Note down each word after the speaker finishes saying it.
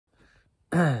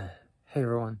Hey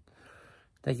everyone,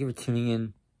 thank you for tuning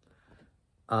in.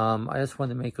 I just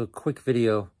wanted to make a quick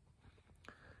video.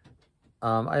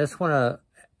 I just want to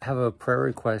have a prayer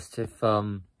request. If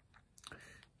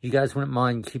you guys wouldn't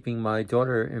mind keeping my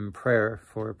daughter in prayer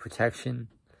for protection,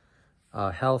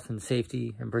 health and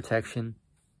safety and protection,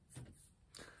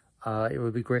 it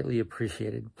would be greatly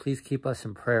appreciated. Please keep us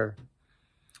in prayer.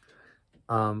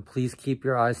 Please keep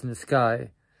your eyes in the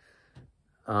sky.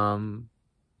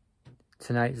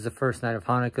 Tonight is the first night of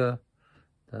Hanukkah.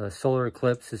 The solar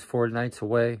eclipse is 4 nights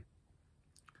away.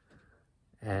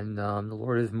 And the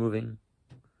Lord is moving.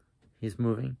 He's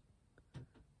moving.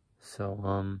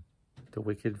 So the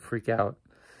wicked freak out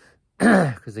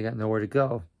because they got nowhere to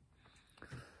go.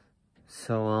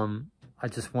 So I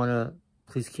just want to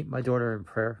please keep my daughter in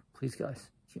prayer. Please,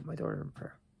 guys, keep my daughter in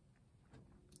prayer.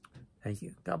 Thank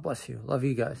you. God bless you. Love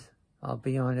you guys. I'll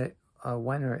be on it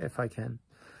when or if I can.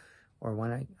 Or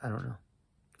when I don't know.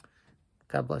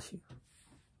 God bless you.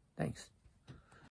 Thanks.